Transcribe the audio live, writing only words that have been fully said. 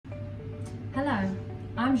Hello,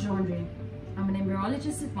 I'm Jeandri. I'm an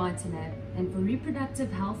embryologist at Vitalab, and for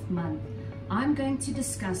Reproductive Health Month, I'm going to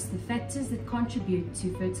discuss the factors that contribute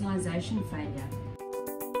to fertilization failure.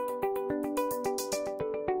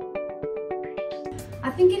 I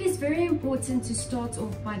think it is very important to start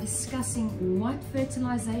off by discussing what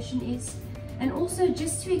fertilization is, and also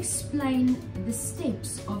just to explain the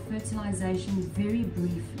steps of fertilization very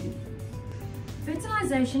briefly.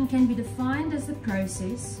 Fertilization can be defined as the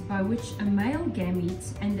process by which a male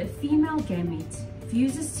gamete and a female gamete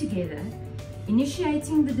fuses together,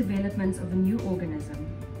 initiating the development of a new organism.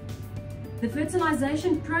 The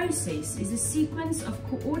fertilization process is a sequence of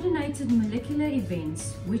coordinated molecular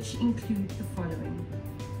events which include the following: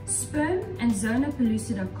 sperm and zona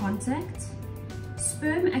pellucida contact,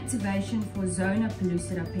 sperm activation for zona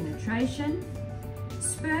pellucida penetration,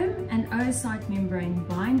 sperm and oocyte membrane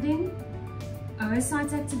binding,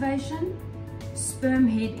 oocyte activation, sperm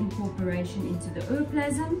head incorporation into the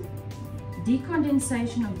ooplasm,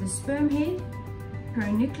 decondensation of the sperm head,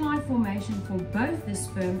 pronuclei formation for both the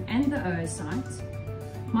sperm and the oocyte,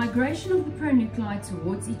 migration of the pronuclei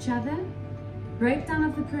towards each other, breakdown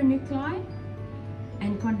of the pronuclei,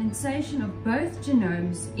 and condensation of both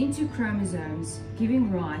genomes into chromosomes,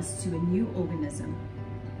 giving rise to a new organism.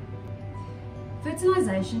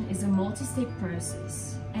 Fertilization is a multi-step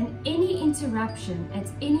process, and any interruption at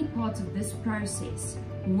any part of this process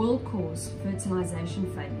will cause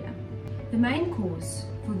fertilization failure. The main cause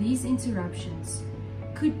for these interruptions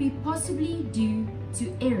could be possibly due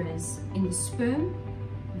to errors in the sperm,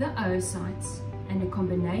 the oocytes, and a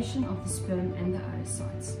combination of the sperm and the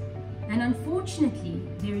oocytes. And unfortunately,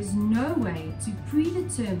 there is no way to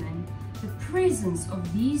predetermine the presence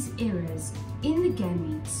of these errors in the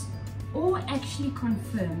gametes or actually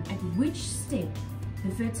confirm at which step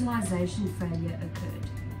the fertilization failure occurred.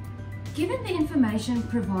 Given the information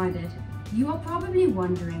provided, you are probably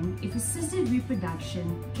wondering if assisted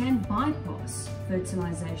reproduction can bypass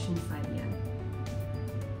fertilization failure.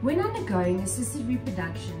 When undergoing assisted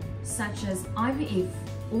reproduction, such as IVF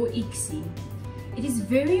or ICSI, it is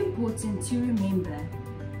very important to remember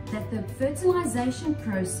that the fertilization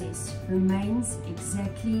process remains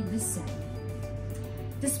exactly the same.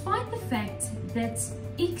 Despite the fact that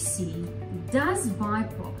ICSI does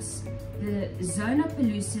bypass the zona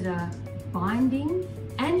pellucida binding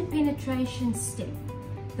and penetration step,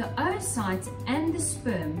 the oocyte and the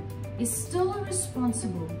sperm is still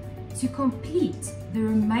responsible to complete the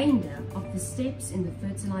remainder of the steps in the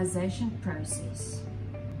fertilization process.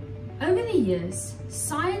 Over the years,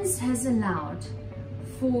 science has allowed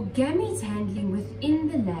for gamete handling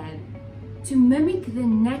within the lab to mimic the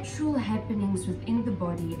natural happenings within the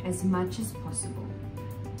body as much as possible.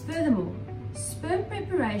 Furthermore, sperm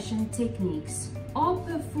preparation techniques are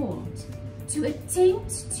performed to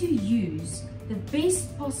attempt to use the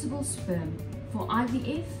best possible sperm for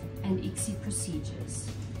IVF and ICSI procedures.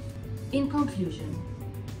 In conclusion,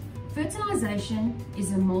 fertilization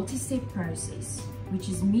is a multi-step process which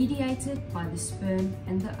is mediated by the sperm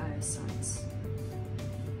and the oocytes.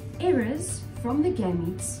 Errors from the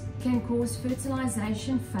gametes can cause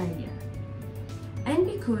fertilization failure, and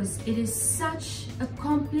because it is such a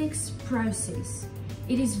complex process,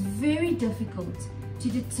 it is very difficult to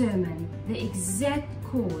determine the exact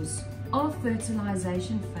cause of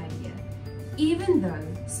fertilization failure, even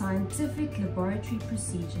though scientific laboratory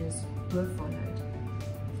procedures were followed.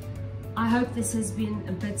 I hope this has been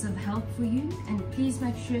a bit of help for you, and please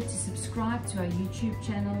make sure to subscribe to our YouTube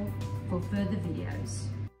channel for further videos.